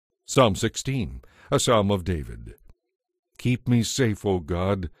Psalm 16, a psalm of David. Keep me safe, O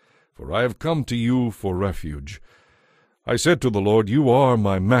God, for I have come to you for refuge. I said to the Lord, You are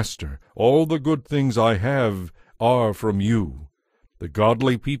my master. All the good things I have are from you. The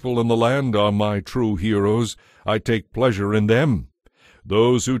godly people in the land are my true heroes. I take pleasure in them.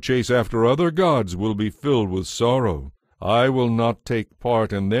 Those who chase after other gods will be filled with sorrow. I will not take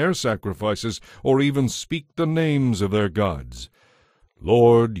part in their sacrifices, or even speak the names of their gods.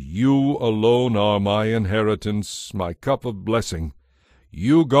 Lord, you alone are my inheritance, my cup of blessing.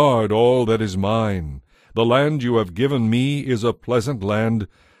 You guard all that is mine. The land you have given me is a pleasant land.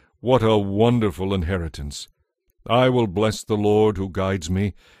 What a wonderful inheritance! I will bless the Lord who guides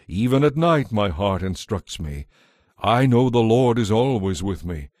me. Even at night my heart instructs me. I know the Lord is always with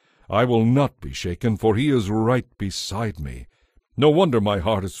me. I will not be shaken, for he is right beside me. No wonder my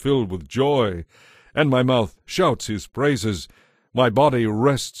heart is filled with joy, and my mouth shouts his praises. My body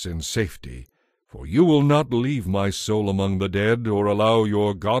rests in safety, for you will not leave my soul among the dead, or allow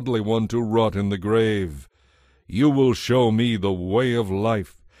your godly one to rot in the grave. You will show me the way of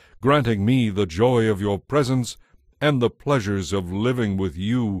life, granting me the joy of your presence and the pleasures of living with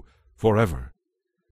you forever.